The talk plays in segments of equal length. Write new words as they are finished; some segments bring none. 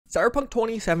Cyberpunk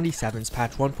 2077's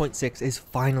patch 1.6 is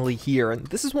finally here, and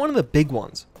this is one of the big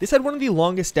ones. This had one of the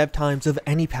longest dev times of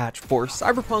any patch for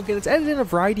Cyberpunk, and it's added in a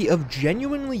variety of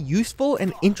genuinely useful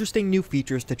and interesting new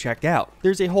features to check out.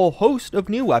 There's a whole host of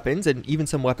new weapons, and even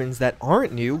some weapons that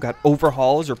aren't new got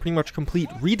overhauls or pretty much complete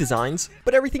redesigns,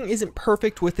 but everything isn't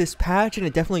perfect with this patch, and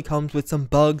it definitely comes with some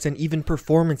bugs and even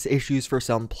performance issues for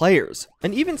some players.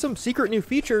 And even some secret new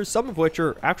features, some of which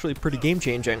are actually pretty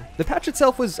game-changing. The patch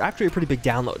itself was actually a pretty big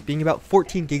download, being about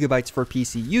 14 gigabytes for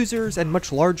PC users and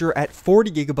much larger at 40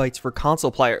 gigabytes for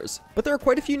console players. But there are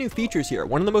quite a few new features here,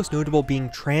 one of the most notable being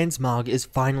transmog is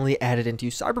finally added into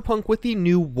Cyberpunk with the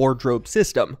new wardrobe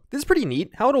system. This is pretty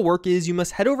neat. How it'll work is you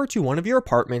must head over to one of your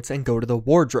apartments and go to the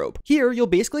wardrobe. Here you'll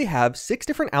basically have 6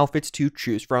 different outfits to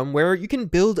choose from where you can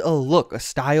build a look, a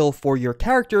style for your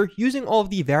character using all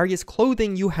of the various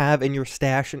clothing you have in your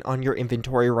stash and on your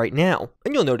inventory right now.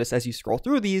 And you'll notice as you scroll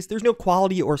through these, there's no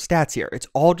quality or stats here. It's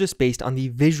all just based on the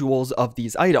visuals of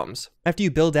these items. After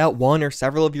you build out one or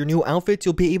several of your new outfits,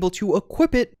 you'll be able to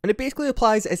equip it, and it basically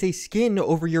applies as a skin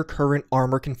over your current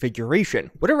armor configuration.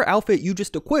 Whatever outfit you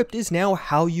just equipped is now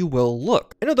how you will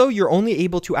look. And although you're only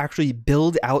able to actually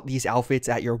build out these outfits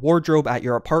at your wardrobe at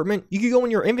your apartment, you can go in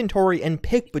your inventory and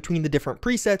pick between the different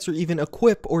presets or even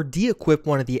equip or de-equip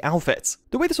one of the outfits.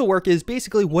 The way this will work is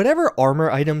basically whatever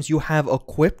armor items you have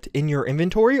equipped in your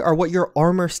inventory are what your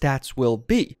armor stats will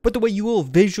be, but the way you will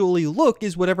visually look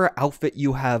is whatever outfit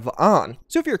you have on.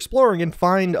 So if you're exploring and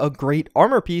find a great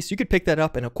armor piece, you could pick that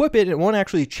up and equip it, and it won't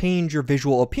actually change your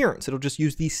visual appearance. It'll just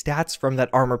use the stats from that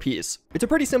armor piece. It's a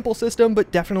pretty simple system,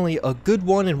 but definitely a good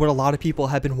one and what a lot of people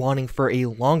have been wanting for a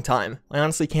long time. I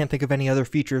honestly can't think of any other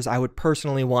features I would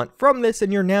personally want from this,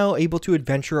 and you're now able to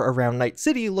adventure around Night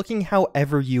City looking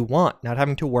however you want, not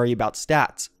having to worry about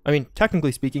stats. I mean,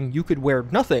 technically speaking, you could wear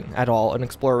nothing at all and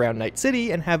explore around Night City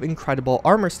and have incredible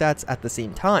armor stats at the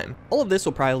same time. All of this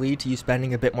will probably lead to you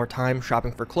spending a bit more time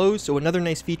shopping for clothes, so another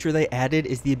nice feature they added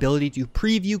is the ability to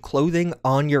preview clothing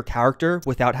on your character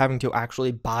without having to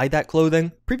actually buy that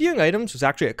clothing. Previewing items was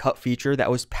actually a cut feature that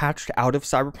was patched out of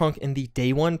Cyberpunk in the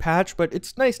day 1 patch, but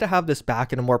it's nice to have this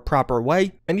back in a more proper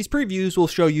way, and these previews will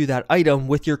show you that item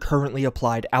with your currently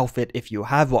applied outfit if you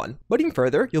have one. But even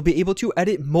further, you'll be able to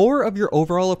edit more of your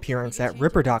overall appearance at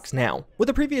Ripperdocs now. With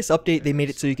the previous update, they made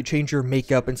it so you could change your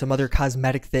makeup and some other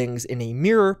cosmetic things in a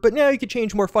mirror, but now you could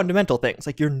change more fundamental things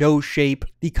like your nose shape,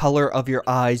 the color of your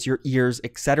eyes, your ears,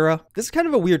 etc. This is kind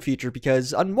of a weird feature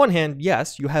because on one hand,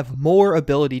 yes, you have more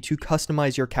ability to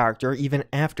customize your character even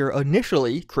after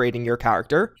initially creating your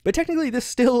character, but technically this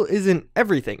still isn't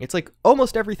everything. It's like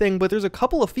almost everything, but there's a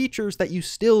couple of features that you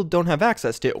still don't have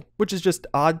access to, which is just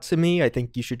odd to me. I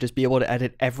think you should just be able to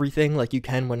edit everything like you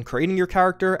can when creating your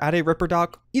character at a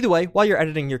Ripperdoc. Either way, while you're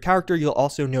editing your character, you'll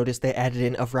also notice they added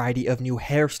in a variety of new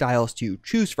hairstyles to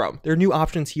choose from. There are new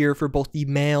options here for both the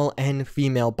male and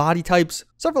female body types,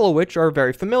 several of which are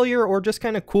very familiar or just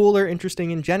kind of cool or interesting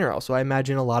in general, so I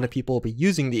imagine a lot of people will be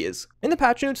using these. In the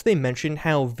patch notes, they mentioned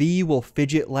how V will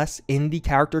fidget less in the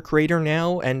character creator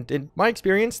now, and in my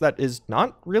experience, that is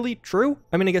not really true.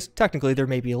 I mean, I guess technically there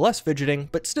may be less fidgeting,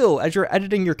 but still, as you're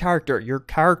editing your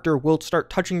character will start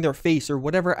touching their face or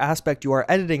whatever aspect you are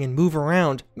editing and move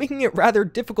around, making it rather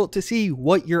difficult to see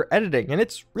what you're editing, and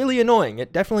it's really annoying.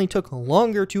 It definitely took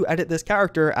longer to edit this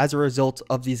character as a result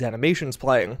of these animations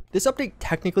playing. This update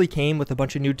technically came with a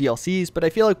bunch of new DLCs, but I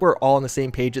feel like we're all on the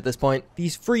same page at this point.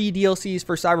 These free DLCs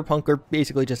for Cyberpunk are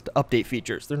basically just update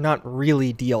features. They're not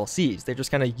really DLCs. They're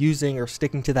just kind of using or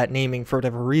sticking to that naming for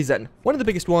whatever reason. One of the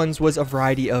biggest ones was a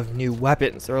variety of new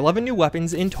weapons. There are 11 new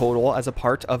weapons in total as a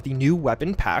part of the new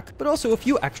weapon pack, but also a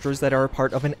few extras that are a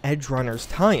part of an Edge Runners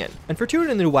tie-in. And for 2 of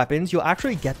the new weapons, you'll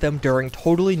actually get them during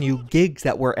totally new gigs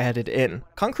that were added in.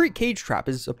 Concrete Cage Trap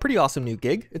is a pretty awesome new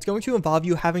gig. It's going to involve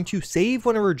you having to save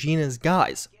one of Regina's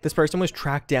guys. This person was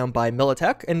tracked down by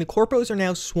Militech, and the corpos are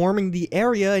now swarming the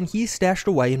area, and he's stashed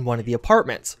away in one of the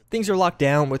apartments. Things are locked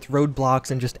down with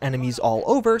roadblocks and just enemies all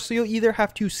over, so you'll either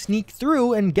have to sneak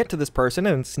through and get to this person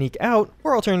and sneak out,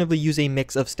 or alternatively use a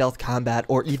mix of stealth combat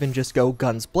or even just go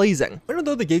guns blazing. And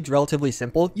although the gig's relatively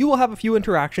simple, you will have a few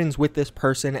interactions with this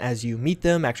person as you meet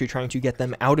them, actually trying to get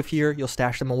them out of here. You'll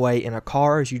stash them away in a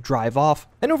car as you drive off.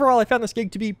 And overall, I found this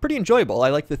gig to be pretty enjoyable. I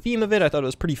like the theme of it. I thought it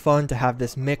it's pretty fun to have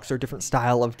this mix or different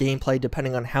style of gameplay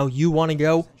depending on how you want to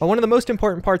go. But one of the most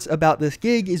important parts about this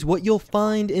gig is what you'll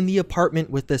find in the apartment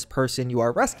with this person you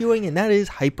are rescuing, and that is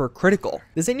hypercritical.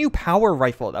 There's a new power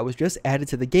rifle that was just added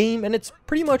to the game, and it's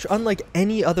pretty much unlike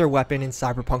any other weapon in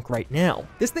Cyberpunk right now.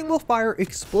 This thing will fire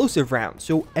explosive rounds,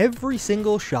 so every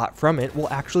single shot from it will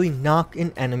actually knock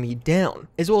an enemy down,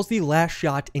 as well as the last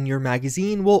shot in your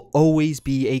magazine will always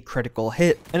be a critical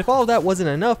hit. And if all of that wasn't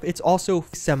enough, it's also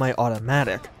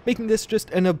semi-automatic, making this just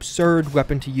an absurd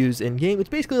weapon to use in-game. It's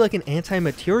basically like an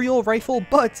anti-material rifle,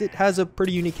 but it has a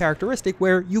pretty unique characteristic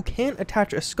where you can't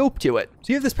attach a scope to it.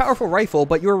 So you have this powerful rifle,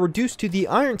 but you're reduced to the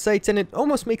iron sights, and it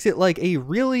almost makes it like a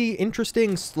really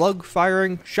interesting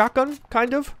slug-firing shotgun,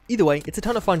 kind of. Either way, it's a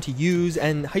ton of fun to use,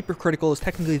 and hypercritical is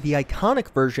technically the iconic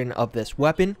version of this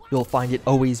weapon. You'll find it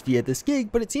always via this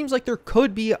gig, but it seems like there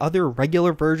could be other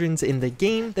regular versions in the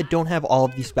game that don't have all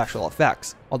of these special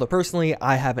effects. Although personally,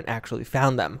 I haven't actually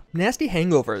found them. Nasty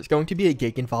Hangover is going to be a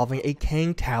gig involving a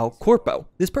Kang Tao Corpo.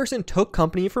 This person took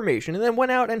company information and then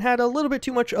went out and had a little bit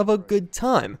too much of a good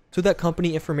time. So that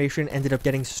company information ended up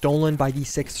getting stolen by the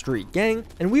 6th Street Gang,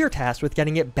 and we are tasked with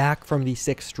getting it back from the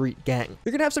 6th Street Gang.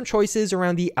 You're gonna have some choices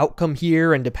around the outcome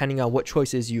here, and depending on what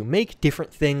choices you make,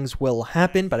 different things will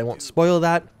happen, but I won't spoil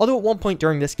that. Although at one point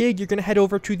during this gig, you're gonna head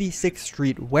over to the 6th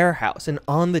Street warehouse, and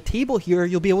on the table here,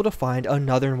 you'll be able to find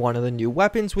another one of the new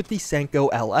weapons with the Senko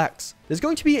LX. There's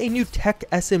going to be a new tech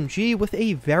SMG with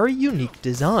a very unique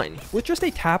design. With just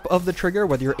a tap of the trigger,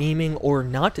 whether you're aiming or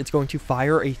not, it's going to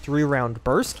fire a 3-round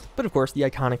burst. But of course, the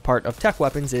iconic part of tech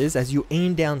weapons is as you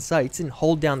aim down sights and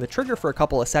hold down the trigger for a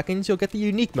couple of seconds, you'll get the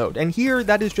unique mode. And here,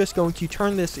 that is just going to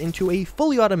turn this into a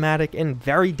fully automatic and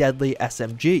very deadly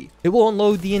SMG. It will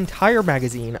unload the entire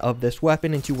magazine of this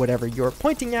weapon into whatever you're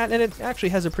pointing at, and it actually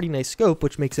has a pretty nice scope,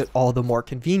 which makes it all the more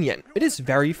convenient. It is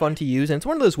very fun to use, and it's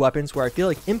one of those weapons where I feel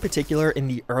like in particular in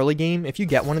the early game, if you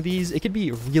get one of these, it could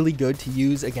be really good to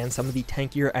use against some of the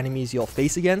tankier enemies you'll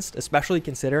face against, especially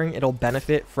considering it'll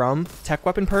benefit from tech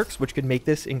weapon perks, which could make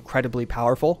this incredibly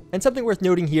powerful. And something worth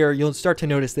noting here, you'll start to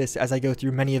notice this as I go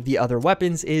through many of the other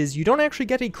weapons, is you don't actually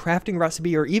get a crafting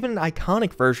recipe or even an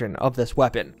iconic version of this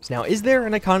weapon. So now, is there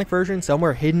an iconic version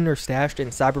somewhere hidden or stashed in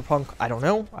Cyberpunk? I don't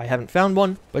know. I haven't found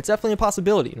one, but it's definitely a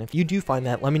possibility. And if you do find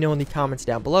that, let me know in the comments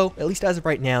down below. At least as of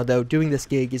right now, though, doing this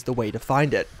gig is the way to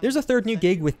find it. There's a third new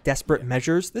gig with Desperate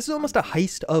Measures. This is almost a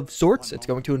heist of sorts. It's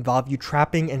going to involve you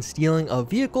trapping and stealing a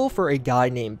vehicle for a guy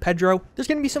named Pedro. There's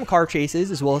going to be some car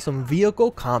chases as well as some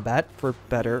vehicle combat, for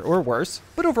better or worse.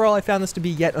 But overall, I found this to be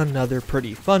yet another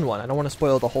pretty fun one. I don't want to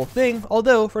spoil the whole thing,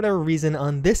 although for whatever reason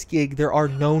on this gig, there are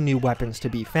no new weapons to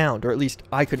be found, or at least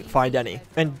I couldn't find any.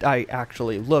 And I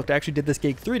actually looked. I actually did this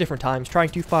gig 3 different times trying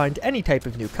to find any type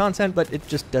of new content, but it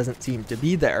just doesn't seem to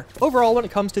be there. Overall, when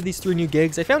it comes to these 3 new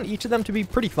gigs, I found each of them to be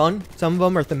pretty fun. Some of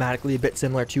them are thematically a bit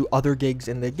similar to other gigs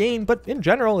in the game, but in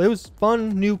general, it was fun,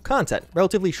 new content.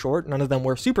 Relatively short, none of them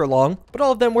were super long, but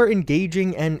all of them were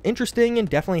engaging and interesting and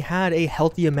definitely had a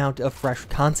healthy amount of fresh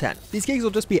content. These gigs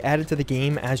will just be added to the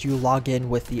game as you log in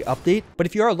with the update, but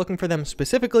if you are looking for them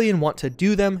specifically and want to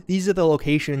do them, these are the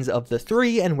locations of the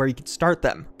 3 and where you can start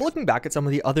them. But looking back at some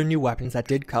of the other new weapons that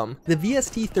did come, the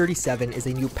VST-37 is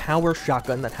a new power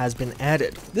shotgun that has been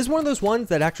added. This is one of those ones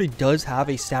that actually does have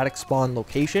a static spawn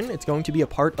location. It's going to be a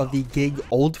part of the gig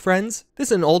Old Friends. This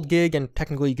is an old gig, and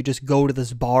technically you could just go to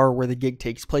this bar where the gig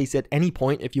takes place at any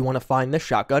point if you want to find this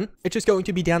shotgun. It's just going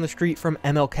to be down the street from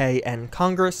MLK and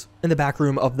Congress. In the back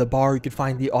room of the bar, you could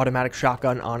find the automatic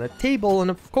shotgun on a table,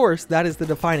 and of course, that is the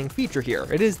defining feature here.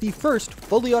 It is the first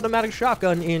fully automatic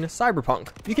shotgun in Cyberpunk.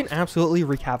 You can absolutely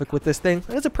wreak havoc with this thing,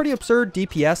 and it's a pretty absurd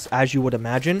DPS, as you would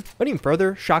imagine. But even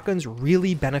further, shotguns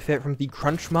really benefit from the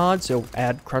crunch mod, so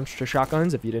add crunch to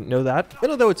shotguns if you didn't know that.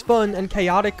 And although it's fun and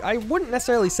chaotic, I wouldn't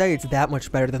necessarily say it's that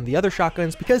much better than the other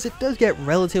shotguns because it does get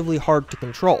relatively hard to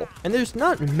control. And there's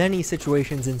not many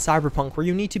situations in Cyberpunk where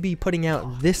you need to be putting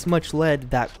out this much lead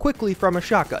that quickly from a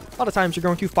shotgun. A lot of times you're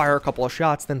going to fire a couple of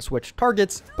shots, then switch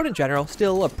targets, but in general,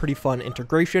 still a pretty fun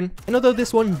integration. And although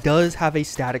this one does have a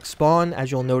static spawn,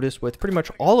 as you'll notice with pretty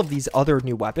much all of these other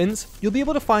new weapons, you'll be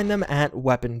able to find them at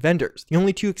weapon vendors. The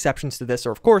only 2 exceptions to this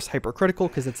are, of course, hypercritical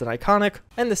because it's an iconic,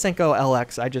 and the Senko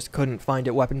LX I just couldn't find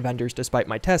at weapon vendors despite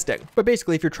my testing. But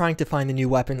basically, if you're trying to find the new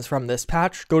weapons from this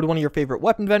patch, go to one of your favorite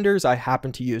weapon vendors. I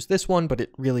happen to use this one, but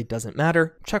it really doesn't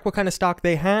matter. Check what kind of stock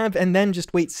they have, and then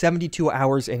just wait 72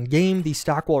 hours in game. The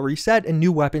stock will reset and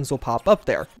new weapons will pop up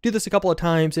there. Do this a couple of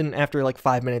times, and after like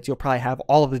 5 minutes, you'll probably have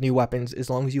all of the new weapons as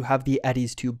long as you have the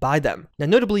eddies to buy them. Now,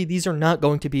 notably, these are not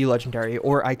going to be legendary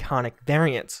or iconic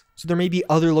variants. so there may be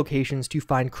other locations to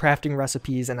find crafting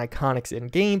recipes and iconics in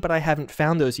game, but I haven't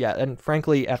found those yet, and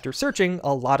frankly, after searching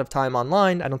a lot of time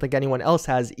online, I don't think anyone else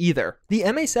has either. The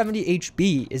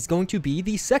MA-70HB is going to be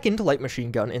the second light machine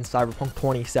gun in Cyberpunk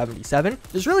 2077.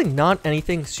 There's really not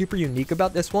anything super unique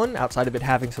about this one, outside of it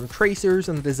having some tracers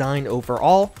and the design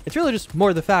overall. It's really just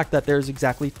more the fact that there's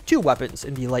exactly 2 weapons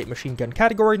in the light machine gun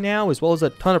category now, as well as a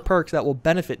ton of perks that will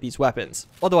benefit these weapons.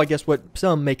 Although I guess what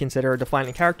some may consider a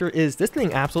defining character is this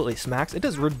thing absolutely smacks. It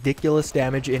does ridiculous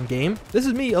damage in game. This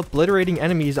is me obliterating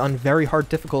enemies on very hard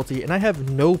difficulty, and I have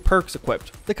no perks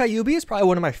equipped. The Kyubi is probably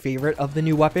one of my favorite of the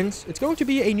new weapons. It's going to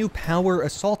be a new power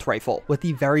assault rifle, with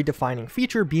the very defining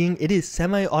feature being it is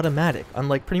semi-automatic,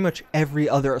 unlike pretty much every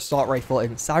other assault rifle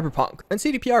in Cyberpunk. And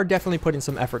CDPR definitely put in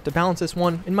some effort to balance this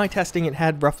one. In my testing, it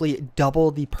had roughly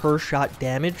double the per shot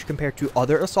damage compared to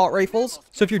other assault rifles.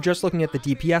 So if you're just looking at the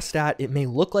DPS stat, it may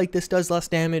look like this does less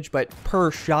damage, but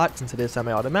per shot, since it is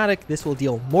semi-automatic, this will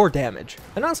deal more damage.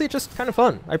 And honestly, it's just kind of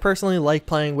fun. I personally like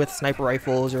playing with sniper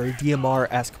rifles or a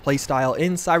DMR-esque playstyle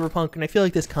in Cyberpunk, and I feel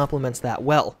like this complements that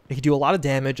well. It can do a lot of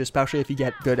damage, especially if you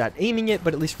get good at aiming it,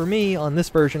 but at least for me, on this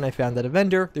version, I found that a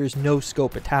vendor, there's no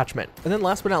scope attachment. And then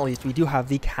last but not least, we do have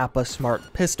the Kappa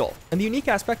Smart Pistol. And the unique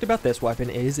aspect about this weapon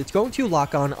is it's going to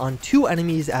lock on 2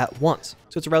 enemies at once.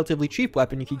 So it's a relatively cheap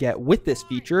weapon you can get with this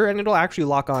feature, and it'll actually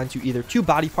lock on to either 2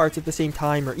 body parts at the same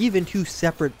time or even 2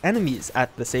 separate enemies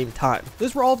at the same time.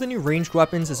 Those were all of the new ranged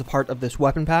weapons as a part of this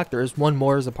weapon pack. There is one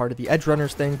more as a part of the Edge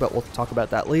Runners thing, but we'll talk about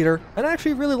that later. And I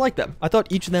actually really like them. I thought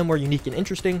each of them were unique and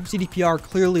interesting. CDPR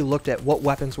clearly looked at what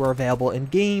weapons were available in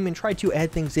game and tried to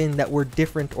add things in that were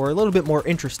different or a little bit more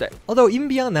interesting. Although even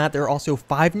beyond that, there are also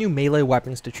 5 new melee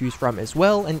weapons to choose from as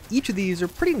well, and each of these are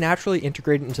pretty naturally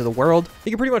integrated into the world.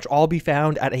 They can pretty much all be found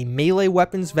at a melee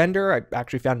weapons vendor. I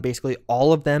actually found basically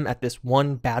all of them at this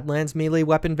one Badlands melee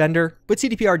weapon vendor, but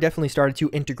CDPR definitely started to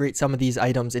integrate some of these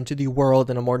items into the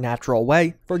world in a more natural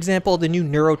way. For example, the new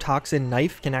neurotoxin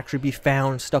knife can actually be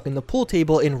found stuck in the pool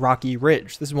table in Rocky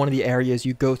Ridge. This is one of the areas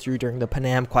you go through during the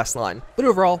Panam questline. But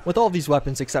overall, with all of these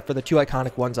weapons except for the 2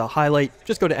 iconic ones I'll highlight,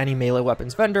 just go to any melee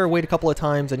weapons vendor, wait a couple of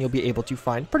times, and you'll be able to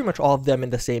find pretty much all of them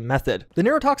in the same method. The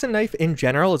neurotoxin knife in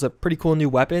general is a pretty cool new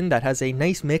weapon that has a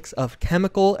nice mix of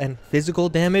chemical and physical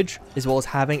damage, as well as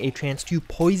having a chance to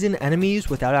poison enemies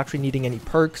without actually needing any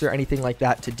perks or anything like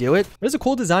that to do it. There's a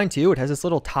cool design too. It has this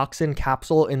little toxin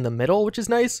capsule in the middle, which is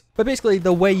nice. But basically,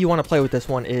 the way you want to play with this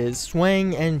one is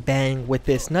swing and bang with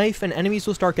this knife, and enemies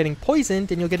will start getting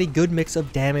poisoned, and you'll get a good mix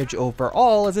of damage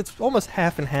overall, as it's almost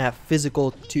half and half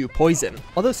physical to poison.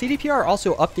 Although CDPR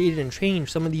also updated and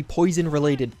changed some of the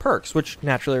poison-related perks, which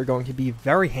naturally are going to be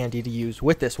very handy to use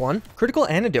with this one. Critical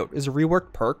Antidote is a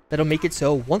reworked perk that'll make it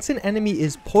so once an enemy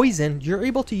is poisoned, you're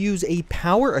able to use a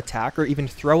power attack or even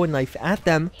throw a knife at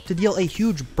them to deal a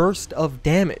huge burst of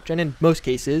damage. And in most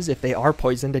cases, if they are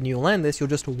poisoned and you land this, you'll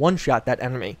just one-shot that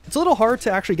enemy. It's a little hard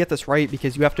to actually get this right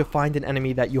because you have to find an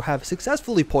enemy that you have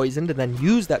successfully poisoned and then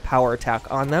use that power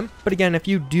attack on them. But again, if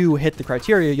you do hit the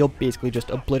criteria, you'll basically just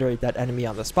obliterate that enemy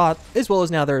on the spot. As well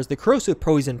as now there's the Corrosive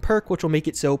Poison perk, which will make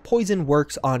it so poison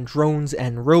works on drones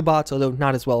and robots, although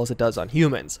not as well as it does on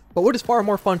humans. But what is far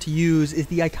more fun to use is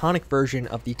the iconic version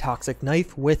of the Toxic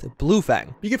Knife with Blue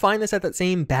Fang. You can find this at that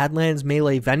same Badlands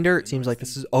melee vendor. It seems like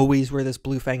this is always where this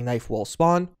Blue Fang knife will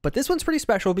spawn, but this one's pretty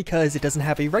special because it doesn't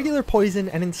have a regular poison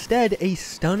and instead a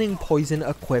stunning poison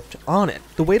equipped on it.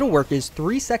 The way it'll work is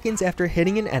 3 seconds after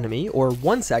hitting an enemy, or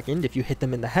 1 second if you hit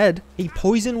them in the head, a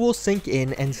poison will sink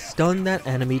in and stun that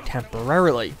enemy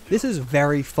temporarily. This is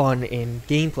very fun in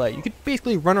gameplay. You could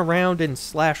basically run around and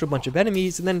slash a bunch of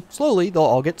enemies, and then slowly they'll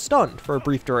all get stunned for a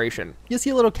brief duration. You'll see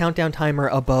a little countdown timer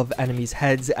above enemies'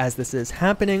 heads as this is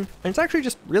happening, and it's actually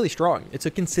just really strong. It's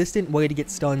a consistent way to get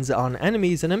stuns on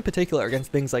enemies, and in particular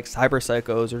against things like cyber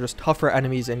psychos or just tougher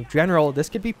enemies in general, this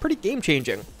could be pretty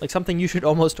game-changing, like something you should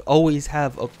almost always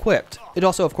have equipped. It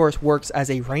also, of course, works as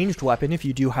a ranged weapon if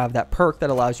you do have that perk that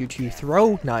allows you to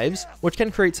throw knives, which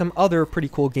can create some other pretty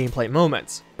cool gameplay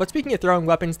moments. But speaking of throwing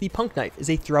weapons, the Punk Knife is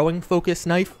a throwing focused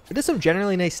knife. It has some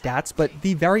generally nice stats, but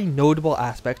the very notable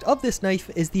aspect of this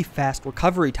knife is the fast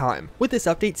recovery time. With this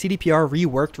update, CDPR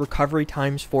reworked recovery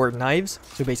times for knives,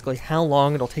 so basically how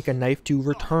long it'll take a knife to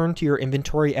return to your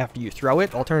inventory after you throw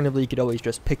it. Alternatively, you could always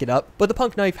just pick it up, but the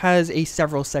Punk Knife has a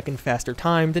several second faster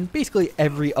time than basically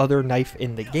every other knife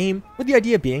in the game, with the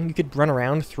idea being you could run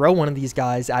around, throw one of these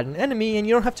guys at an enemy, and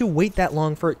you don't have to wait that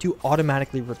long for it to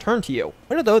automatically return to you.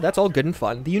 And although that's all good and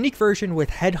fun, the unique version with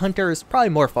Headhunter is probably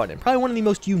more fun and probably one of the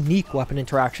most unique weapon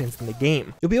interactions in the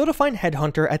game. You'll be able to find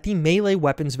Headhunter at the melee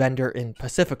weapons vendor in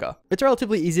Pacifica. It's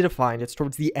relatively easy to find, it's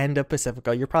towards the end of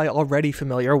Pacifica, you're probably already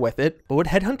familiar with it, but what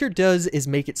Headhunter does is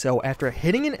make it so after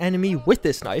hitting an enemy with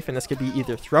this knife, and this could be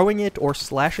either throwing it or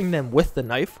slashing them with the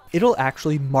knife, it'll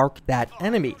actually mark that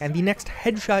enemy, and the next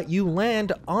headshot you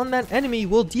land on that enemy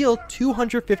will deal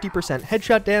 250%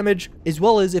 headshot damage, as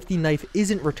well as if the knife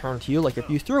isn't returned to you, like if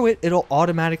you threw it, it'll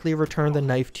automatically return the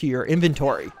knife to your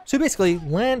inventory. So basically,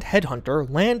 land Headhunter,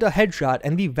 land a headshot,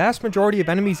 and the vast majority of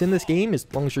enemies in this game, as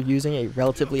long as you're using a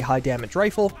relatively high damage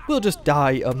rifle, will just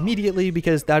die immediately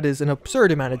because that is an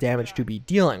absurd amount of damage to be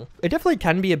dealing. It definitely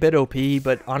can be a bit OP,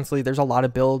 but honestly, there's a lot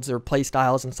of builds or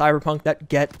playstyles in Cyberpunk that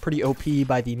get pretty OP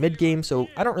by the mid game, so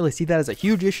I don't really see that as a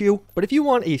huge issue. But if you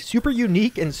want a super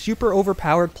unique and super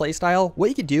overpowered playstyle, what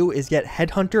you could do is get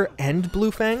Headhunter and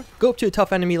Blue Fang, go up to a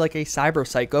tough enemy like a Cyber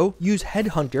Psycho, use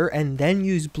Headhunter and then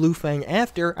use Blue Fang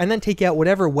after, and then take out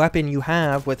whatever weapon you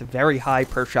have with very high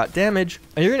per shot damage,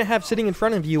 and you're going to have sitting in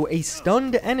front of you a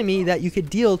stunned enemy that you could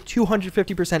deal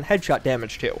 250% headshot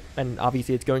damage to. And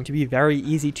obviously it's going to be very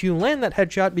easy to land that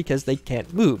headshot because they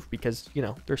can't move because, you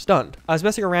know, they're stunned. I was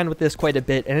messing around with this quite a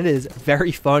bit and it is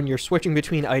very fun. You're switching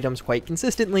between items quite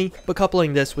consistently, but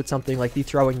coupling this with something like the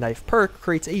throwing knife perk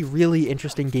creates a really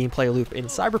interesting gameplay loop in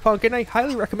Cyberpunk, and I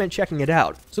highly recommend checking it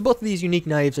out. So both of these unique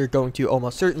knives are going to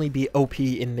almost certainly be OP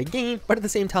in the game, but at the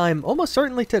same time, almost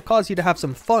certainly to cause you to have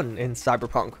some fun in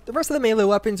Cyberpunk. The rest of the melee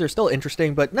weapons are still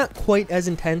interesting, but not quite as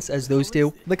intense as those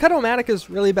two. The Cut-O-Matic is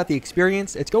really about the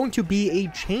experience. It's going to be a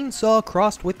chainsaw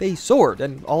crossed with a sword,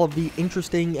 and all of the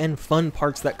interesting and fun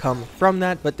parts that come from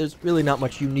that, but there's really not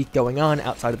much unique going on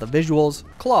outside of the visuals.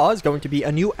 Claw is going to be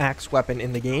a new axe weapon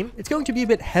in the game. It's going to be a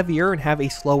bit heavier and have a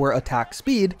slower attack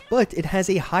speed, but it has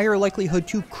a higher likelihood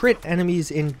to crit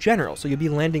enemies in general, so you'll be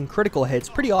landing critical hits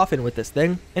pretty often with this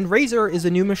thing. And Razor is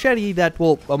a new machete that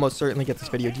will almost certainly get this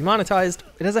video demonetized.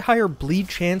 It has a higher bleed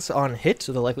chance on hit,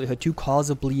 so the likelihood to cause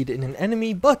a bleed in an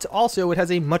enemy, but also it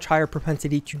has a much higher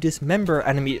propensity to dismember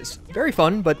enemies. Very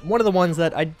fun, but one of the ones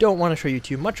that I don't want to show you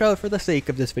too much of for the sake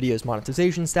of this video's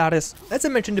monetization status. As I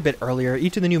mentioned a bit earlier,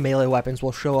 each of the new melee weapons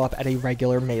will show up at a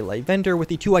regular melee vendor, with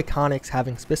the two iconics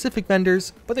having specific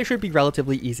vendors, but they should be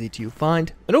relatively easy to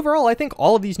find. And overall, I think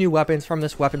all of these new weapons from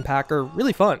this weapon pack are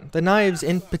really fun. The knives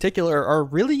in particular are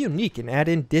really unique and add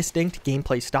in distinct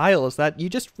gameplay styles that you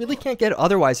just really can't get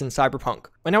otherwise in Cyberpunk.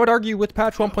 And I would argue with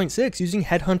patch 1.6, using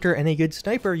Headhunter and a good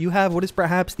sniper, you have what is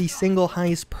perhaps the single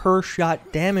highest per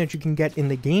shot damage you can get in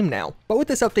the game now. But with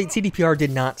this update, CDPR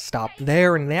did not stop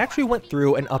there, and they actually went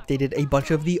through and updated a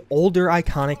bunch of the older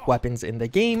iconic weapons in the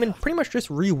game and pretty much just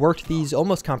reworked these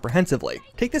almost comprehensively.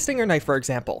 Take the Stinger Knife for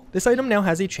example. This item now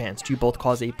has a chance to both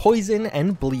cause a poison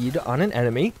and bleed on an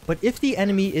enemy, but if the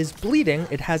enemy is bleeding,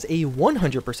 it has a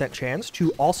 100% chance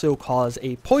to also cause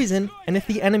a poison, and if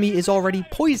the enemy is already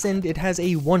poisoned, it has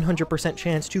a 100%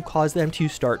 chance to cause them to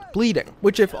start bleeding.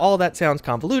 Which, if all that sounds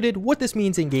convoluted, what this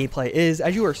means in gameplay is,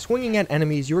 as you are swinging at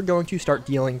enemies, you're going to start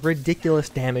dealing ridiculous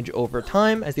damage over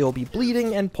time, as they will be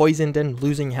bleeding and poisoned and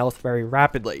losing health very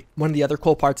rapidly. One of the other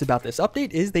cool parts about this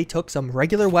update is they took some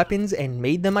regular weapons and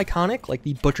made them iconic, like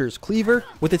the Butcher's Cleaver.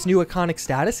 With its new iconic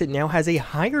status, it now has a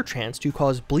higher chance to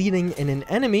cause bleeding in an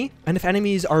enemy, and if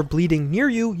enemies are bleeding near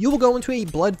you, you will go into a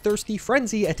bloodthirsty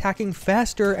frenzy, attacking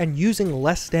faster and using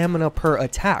less stamina per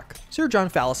attack. Sir John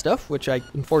Falstaff, which I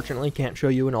unfortunately can't show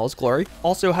you in all his glory,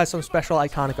 also has some special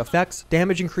iconic effects.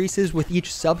 Damage increases with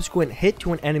each subsequent hit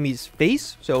to an enemy's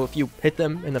face, so if you hit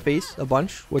them in the face a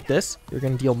bunch with this, you're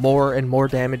going to deal more and more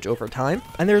damage over time.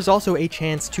 And there's also a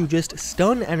chance to just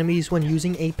stun enemies when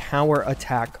using a power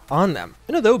attack on them.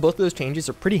 And although both of those changes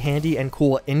are pretty handy and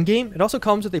cool in-game, it also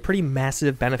comes with a pretty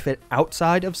massive benefit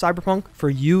outside of Cyberpunk for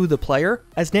you, the player,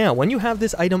 as now when you have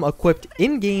this item equipped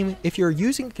in-game, if you're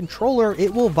using a controller,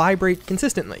 it will vibrate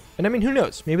consistently. And I mean, who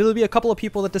knows, maybe there'll be a couple of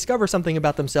people that discover something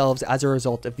about themselves as a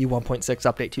result of the 1.6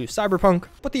 update to Cyberpunk,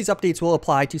 but these updates will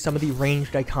apply to some of the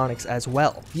ranged iconics as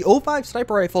well. The 05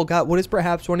 sniper rifle got what is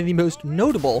perhaps one of the most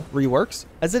notable reworks,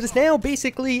 as it is now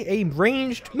basically a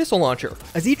ranged missile launcher,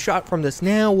 as each shot from this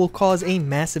now will cause a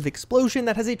massive explosion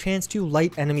that has a chance to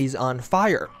light enemies on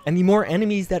fire. And the more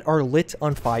enemies that are lit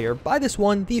on fire by this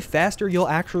one, the faster you'll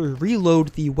actually reload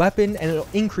the weapon, and it'll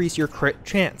increase your crit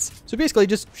chance. So basically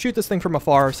just shoot this thing from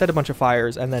afar, set a bunch of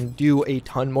fires, and then do a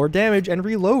ton more damage and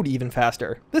reload even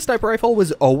faster. This sniper rifle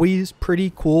was always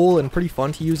pretty cool cool and pretty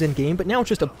fun to use in game, but now it's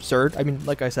just absurd. I mean,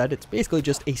 like I said, it's basically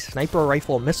just a sniper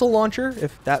rifle missile launcher,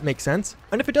 if that makes sense.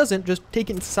 And if it doesn't, just take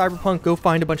it into Cyberpunk, go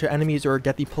find a bunch of enemies or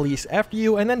get the police after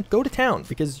you, and then go to town,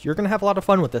 because you're gonna have a lot of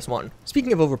fun with this one.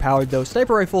 Speaking of overpowered though,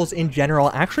 sniper rifles in general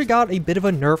actually got a bit of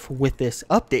a nerf with this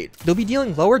update. They'll be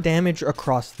dealing lower damage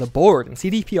across the board, and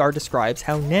CDPR describes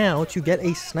how now to get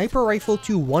a sniper rifle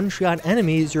to one-shot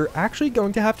enemies, you're actually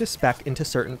going to have to spec into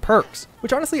certain perks,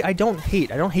 which honestly I don't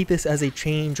hate. I don't hate this as a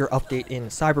change or update in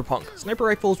Cyberpunk. Sniper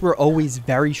rifles were always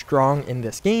very strong in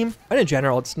this game, and in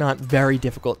general it's not very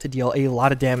difficult to deal a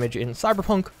lot of damage in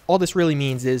Cyberpunk. All this really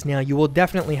means is now you will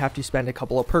definitely have to spend a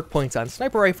couple of perk points on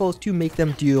sniper rifles to make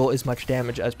them deal as much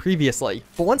damage as previously.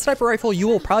 But one sniper rifle you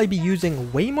will probably be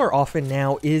using way more often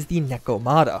now is the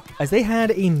Nekomata, as they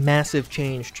had a massive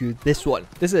change to this one.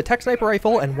 This is a tech sniper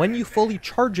rifle, and when you fully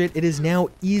charge it, it is now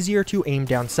easier to aim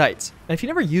down sights. And if you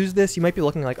never use this, you might be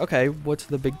looking like, okay, what's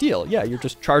the big deal? Yeah, you're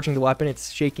just charging the weapon,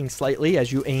 it's shaking slightly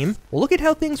as you aim. Well, look at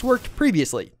how things worked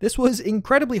previously. This was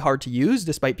incredibly hard to use,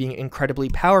 despite being incredibly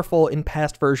powerful in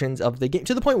past versions of the game,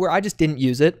 to the point where I just didn't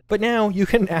use it. But now you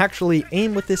can actually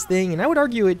aim with this thing, and I would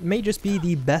argue it may just be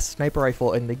the best sniper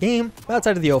rifle in the game,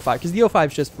 outside of the O5, because the O5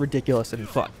 is just ridiculous and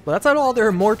fun. But that's not all. There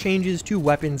are more changes to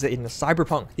weapons in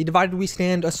Cyberpunk. The Divided We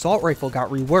Stand assault rifle got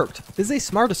reworked. This is a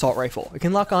smart assault rifle. It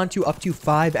can lock on to up to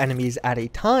 5 enemies at a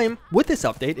time. With this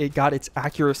update, it got its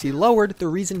accuracy lowered, the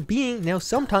reason being now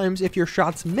sometimes if your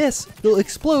shots miss, they'll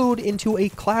explode into a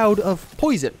cloud of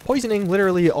poison, poisoning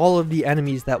literally all of the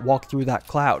enemies that walk through that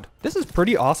cloud. This is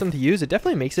pretty awesome to use. It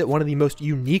definitely makes it one of the most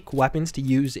unique weapons to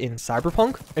use in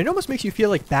Cyberpunk. And it almost makes you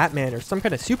feel like Batman or some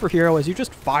kind of superhero as you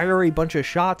just fire a bunch of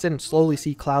shots and slowly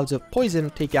see clouds of poison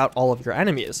take out all of your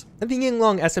enemies. And the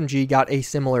Yinglong SMG got a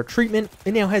similar treatment.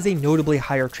 It now has a notably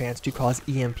higher chance to cause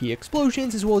EMP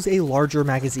explosions as well as a larger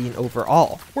magazine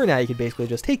overall, where now you can basically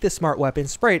just take this smart weapon,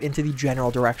 spray it into the general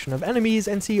direction of enemies,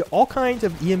 and see all kinds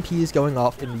of EMPs going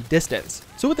off in the distance.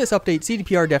 So with this update,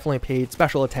 CDPR definitely paid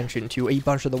special attention to a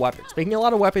bunch of the weapons, making a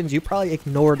lot of weapons you probably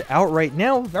ignored outright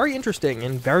now very interesting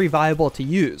and very viable to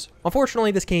use.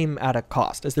 Unfortunately, this came at a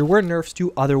cost, as there were nerfs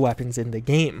to other weapons in the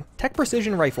game. Tech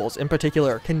precision rifles, in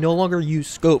particular, can no longer use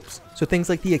scopes, so things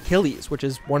like the Achilles, which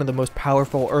is one of the most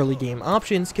powerful early game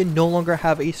options, can no longer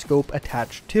have a scope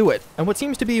attached to it. And what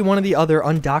seems to be one of the other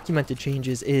undocumented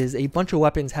changes is a bunch of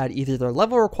weapons had either their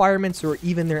level requirements or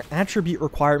even their attribute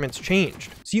requirements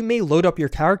changed. So you may load up your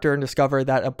character and discover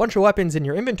that a bunch of weapons in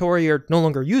your inventory are no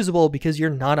longer usable because you're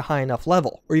not a high enough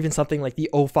level. Or even something like the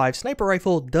O5 sniper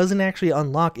rifle doesn't actually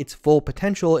unlock its full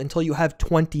potential until you have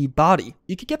 20 body.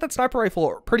 You could get that sniper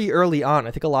rifle pretty early on,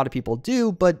 I think a lot of people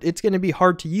do, but it's going to be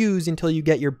hard to use until you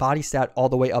get your body stat all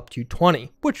the way up to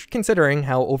 20, which, considering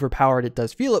how overpowered it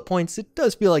does feel at points, it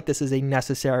does feel like this is a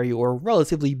necessary or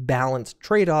relatively balanced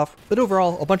trade-off. But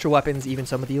overall, a bunch of weapons, even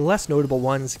some of the less notable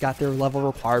ones, got their level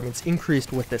requirements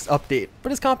increased with this update.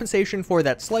 But as compensation for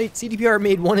that slight, CDPR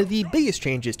made one of the biggest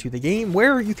changes to the game,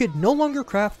 where you could no longer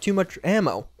craft too much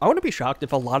ammo. I wouldn't be shocked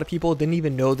if a lot of people didn't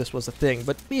even know this was a thing,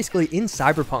 but basically in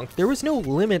Cyberpunk, there was no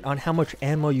limit on how much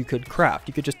ammo you could craft.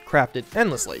 You could just craft it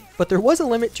endlessly. But there was a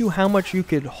limit to how much you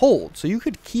could hold, so you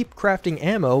could keep crafting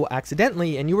ammo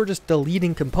accidentally and you were just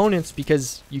deleting components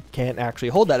because you can't actually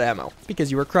hold that ammo,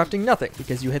 because you were crafting nothing,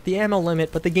 because you hit the ammo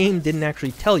limit, but the game didn't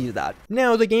actually tell you that.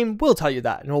 Now the game will tell you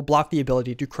that, and will block the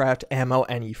ability to craft ammo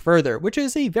any further, which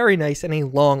is a very nice and a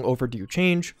long overdue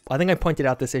change. I think I pointed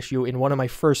out this issue in one of my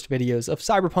first videos of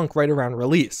Cyberpunk right around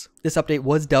release. This update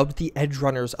was dubbed the Edge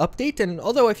Runners update, and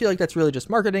although I feel like that's really just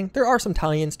marketing, there are some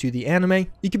tie-ins to the anime.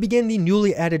 You can begin the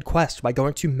newly added quest by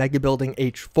going to Mega Building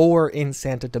H4 in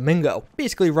Santo Domingo.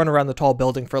 Basically run around the tall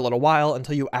building for a little while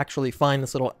until you actually find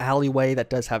this little alleyway that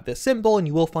does have this symbol, and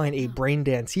you will find a brain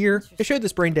dance here. I showed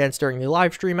this brain dance during the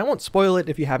live stream. I won't spoil it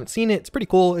if you haven't seen it. It's pretty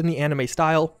cool in the anime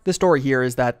style. The story here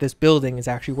is that this building is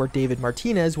actually where David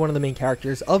Martinez, one of the main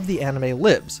characters of the anime,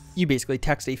 lives. You basically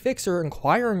text a fixer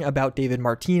inquiring about David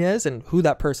Martinez and who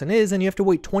that person is, and you have to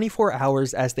wait 24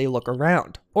 hours as they look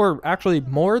around. Or actually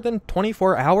more than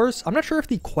 24 hours? I'm not sure if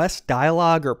the quest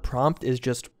dialogue or prompt is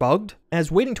just bugged, as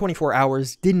waiting 24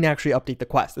 hours didn't actually update the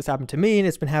quest. This happened to me, and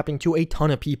it's been happening to a ton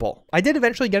of people. I did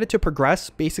eventually get it to progress.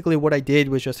 Basically what I did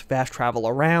was just fast travel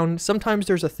around. Sometimes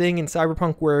there's a thing in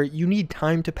Cyberpunk where you need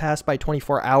time to pass by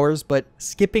 24 hours, but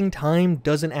skipping time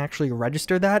doesn't actually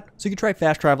register that. So you could try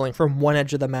fast traveling from one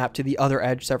edge of the map to the other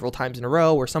edge several times in a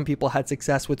row, where some people had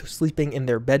success with sleeping in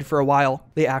their bed for a while.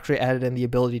 They actually added in the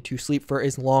ability to sleep for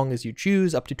as long as you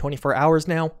choose, up to 24 hours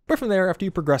now. But from there, after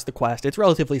you progress the quest, it's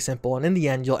relatively simple, and in the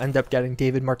end, you'll end up getting getting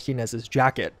David Martinez's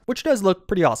jacket, which does look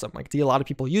pretty awesome. I can see a lot of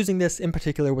people using this, in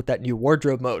particular with that new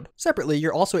wardrobe mode. Separately,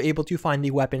 you're also able to find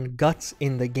the weapon Guts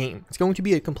in the game. It's going to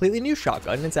be a completely new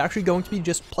shotgun, and it's actually going to be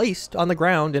just placed on the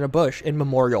ground in a bush in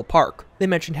Memorial Park. They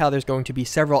mentioned how there's going to be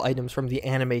several items from the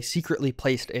anime secretly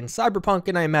placed in Cyberpunk,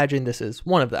 and I imagine this is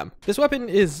one of them. This weapon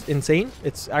is insane.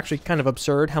 It's actually kind of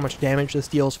absurd how much damage this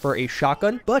deals for a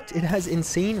shotgun, but it has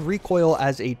insane recoil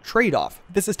as a trade-off.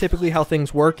 This is typically how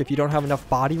things work if you don't have enough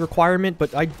body requirement,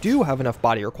 but I do have enough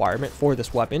body requirement for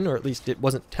this weapon, or at least it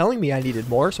wasn't telling me I needed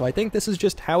more, so I think this is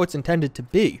just how it's intended to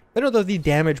be. But although the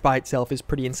damage by itself is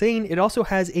pretty insane, it also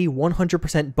has a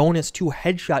 100% bonus to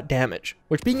headshot damage,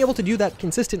 which being able to do that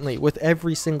consistently with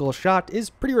every single shot is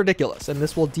pretty ridiculous, and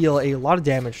this will deal a lot of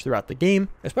damage throughout the game,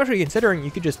 especially considering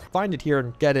you could just find it here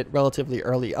and get it relatively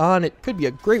early on. It could be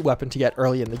a great weapon to get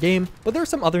early in the game, but there are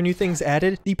some other new things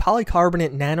added. The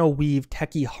polycarbonate nano weave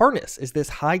techie harness is this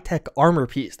high-tech armor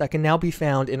piece that can now be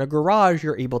found in a garage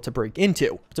you're able to break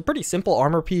into. It's a pretty simple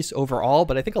armor piece overall,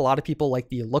 but I think a lot of people like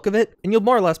the look of it, and you'll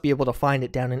more or less be able to find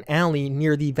it down an alley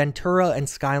near the Ventura and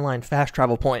Skyline fast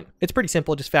travel point. It's pretty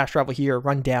simple, just fast travel here,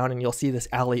 run down, and you'll see this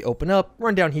alley open up,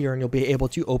 run down here, and you'll be able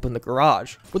to open the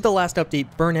garage. With the last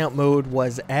update, burnout mode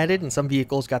was added, and some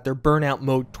vehicles got their burnout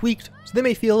mode tweaked, so they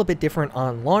may feel a bit different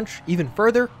on launch. Even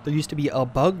further, there used to be a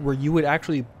bug where you would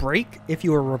actually brake if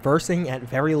you were reversing at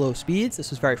very low speeds. This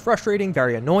was very frustrating,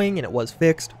 very annoying, and it was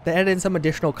fixed. They added in some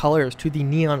additional colors to the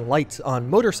neon lights on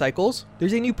motorcycles.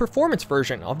 There's a new performance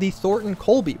version of the Thornton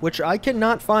Colby, which I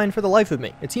cannot find for the life of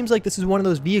me. It seems like this is one of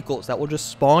those vehicles that will just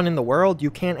spawn in the world.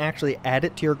 You can't actually add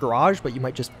it to your garage, but you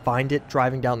might just find it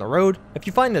driving down the road. If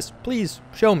you find this, please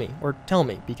show me or tell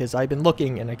me, because I've been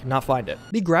looking and I cannot find it.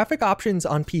 The graphic options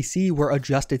on PC were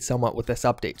adjusted somewhat with this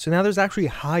update, so now there's actually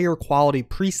higher quality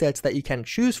presets that you can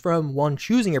choose from when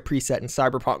choosing a preset in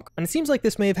Cyberpunk, and it seems like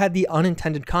this may have had the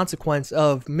unintended consequence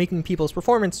of making people's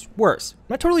performance worse. I'm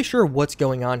not totally sure what's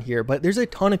going on here, but there's a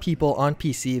ton of people on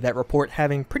PC that report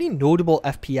having pretty notable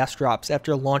FPS drops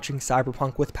after launching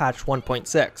Cyberpunk with patch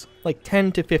 1.6. Like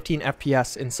 10 to 15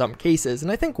 FPS in some cases,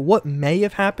 and I think what may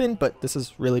have happened, but this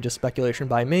is really just speculation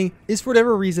by me, is for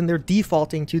whatever reason they're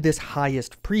defaulting to this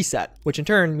highest preset, which in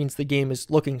turn means the game is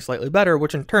looking slightly better,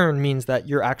 which in turn means that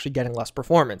you're actually getting less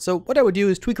performance. So what I would do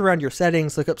is tweak around your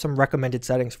settings, look up some recommended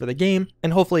settings for the game,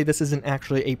 and hopefully this isn't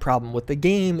actually a problem with the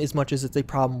game as much as it's a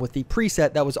problem with the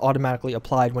preset that was automatically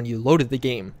applied when you loaded the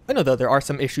game. I know though there are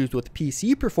some issues with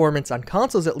PC performance on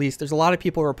consoles at least. There's a lot of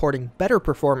people reporting better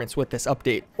performance with this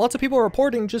update. Lots of people are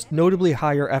reporting just notably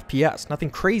higher FPS. Nothing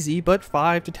crazy, but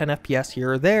 5 to 10 FPS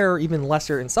here or there, even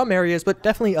lesser in some areas, but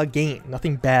definitely a gain.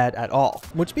 Nothing bad at all.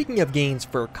 Which, speaking of gains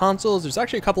for consoles, there's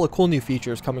actually a couple of cool new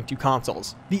features coming to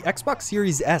consoles. The Xbox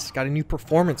Series S got a new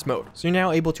performance mode, so you're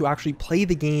now able to actually play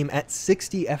the game at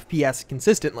 60 FPS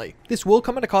consistently. This will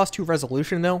come at a cost to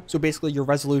resolution though, so basically your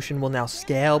resolution will now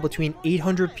scale between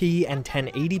 800p and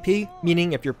 1080p,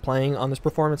 meaning if you're playing on this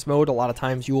performance mode, a lot of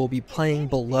times you will be playing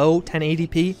below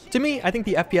 1080p. To me, I think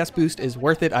the FPS boost is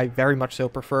worth it. I very much so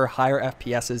prefer higher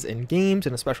FPSs in games,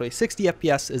 and especially 60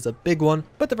 FPS is a big one,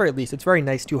 but at the very least, it's very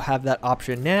nice to have that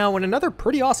option now. And another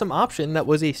pretty awesome option that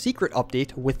was a secret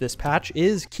update with this patch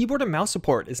is keyboard and mouse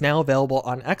support is now available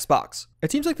on Xbox.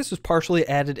 It seems like this was partially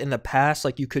added in the past,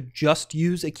 like you could just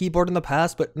use a keyboard in the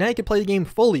past, but now you can play the game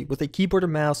fully with a keyboard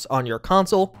and mouse on your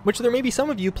console, which there may be some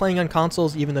of you playing on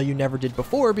consoles even though you never did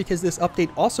before, because this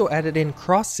update also added in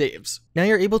cross saves. Now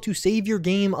you're able to save your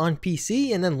game on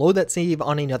PC and then load that save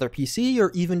on another PC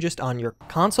or even just on your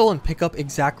console and pick up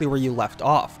exactly where you left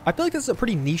off. I feel like this is a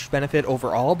pretty niche benefit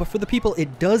overall, but for the people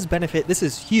it does benefit, this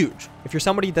is huge. If you're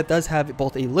somebody that does have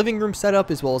both a living room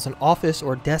setup as well as an office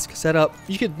or desk setup,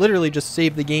 you could literally just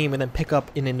save the game and then pick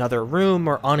up in another room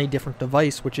or on a different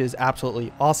device, which is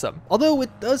absolutely awesome. Although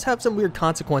it does have some weird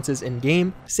consequences in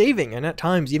game, saving and at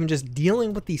times even just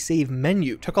dealing with the save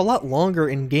menu took a lot longer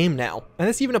in game now. And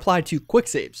this even applied to quick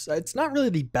saves. It's not really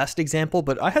the best example,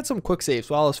 but I had some quick saves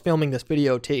while I was filming this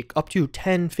video take up to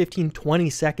 10, 15, 20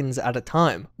 seconds at a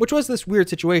time, which was this weird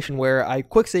situation where I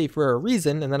quick save for a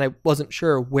reason and then I wasn't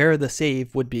sure where the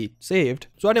save would be saved.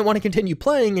 So I didn't want to continue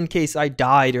playing in case I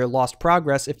died or lost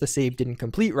progress if the save didn't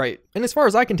complete right. And as far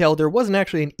as I can tell, there wasn't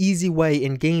actually an easy way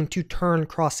in game to turn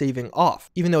cross-saving off.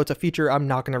 Even though it's a feature I'm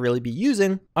not going to really be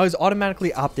using, I was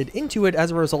automatically opted into it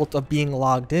as a result of being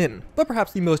logged in. But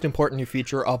perhaps the most important new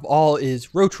feature of all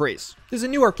is Road Race. There's a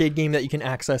new arcade game that you can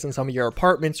access in some of your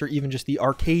apartments or even just the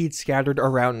arcades scattered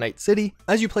around Night City.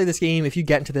 As you play this game, if you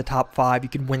get into the top 5, you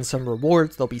can win some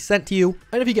rewards, they'll be sent to you,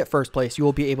 and if you get first place, you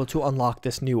will be able to unlock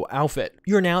this new outfit.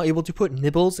 You are now able to put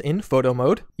nibbles in photo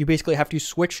mode. You basically have to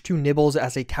switch to nibbles nibbles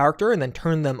as a character and then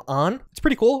turn them on. It's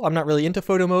pretty cool. I'm not really into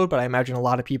photo mode, but I imagine a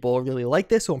lot of people really like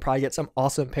this, so we'll probably get some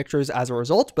awesome pictures as a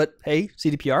result. But hey,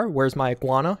 CDPR, where's my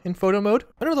iguana in photo mode?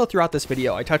 I know though throughout this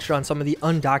video, I touched on some of the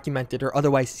undocumented or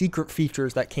otherwise secret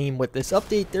features that came with this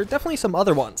update. There are definitely some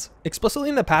other ones. Explicitly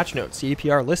in the patch notes,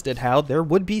 CDPR listed how there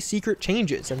would be secret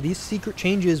changes, and these secret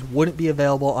changes wouldn't be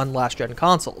available on last-gen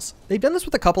consoles. They've done this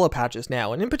with a couple of patches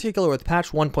now, and in particular with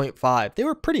patch 1.5. They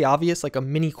were pretty obvious, like a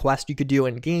mini quest you could do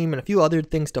in-game and a few other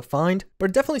things to find, but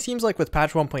it definitely seems like with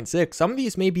patch 1.6, some of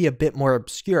these may be a bit more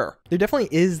obscure. There definitely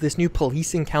is this new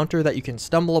police encounter that you can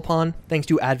stumble upon, thanks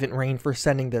to Advent Rain for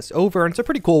sending this over, and it's a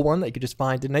pretty cool one that you could just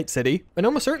find in Night City. And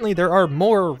almost certainly there are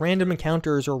more random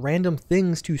encounters or random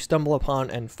things to stumble upon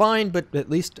and find, but at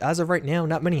least as of right now,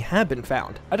 not many have been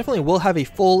found. I definitely will have a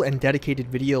full and dedicated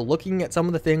video looking at some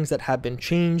of the things that have been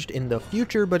changed in the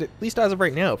future, but at least as of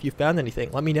right now, if you found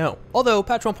anything, let me know. Although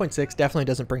patch 1.6 definitely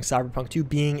doesn't bring Cyberpunk to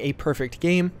being a perfect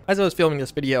game. As I was filming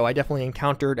this video, I definitely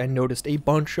encountered and noticed a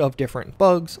bunch of different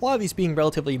bugs, a lot of these being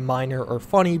relatively minor or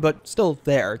funny, but still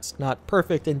there. It's not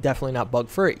perfect and definitely not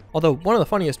bug-free. Although one of the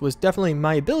funniest was definitely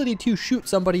my ability to shoot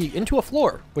somebody into a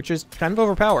floor, which is kind of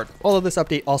overpowered. Although this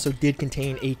update also did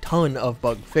contain a ton of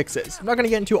bug fixes. I'm not going to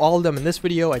get into all of them in this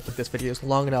video. I think this video is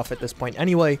long enough at this point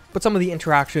anyway, but some of the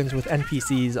interactions with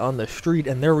NPCs on the street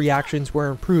and their reactions were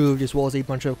improved, as well as a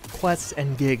bunch of quests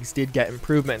and gigs did get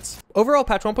improvements. Overall,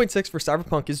 patch 1.6 for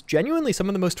Cyberpunk is genuinely some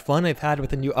of the most fun I've had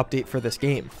with a new update for this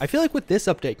game. I feel like with this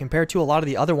update, compared to a lot of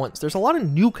the other ones, there's a lot of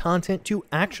new content to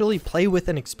actually play with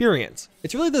and experience.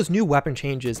 It's really those new weapon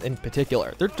changes in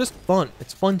particular. They're just fun.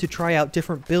 It's fun to try out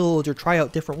different builds or try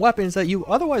out different weapons that you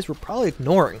otherwise were probably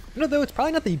ignoring. You know, though it's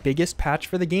probably not the biggest patch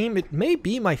for the game, it may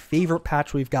be my favorite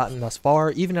patch we've gotten thus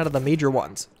far, even out of the major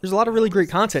ones. There's a lot of really great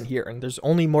content here, and there's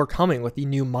only more coming with the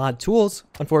new mod tools.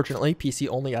 Unfortunately, PC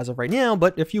only as of right now,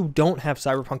 but if you don't have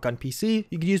Cyberpunk on PC,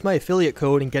 you could use my affiliate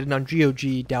code and get it on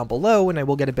GOG down below, and I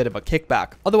will get a bit of a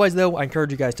kickback. Otherwise though, I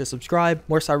encourage you guys to subscribe.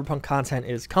 More Cyberpunk content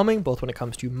is coming, both when it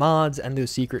comes to mods and those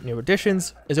secret new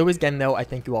additions. As always, again though, I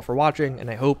thank you all for watching, and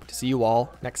I hope to see you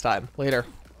all next time. Later.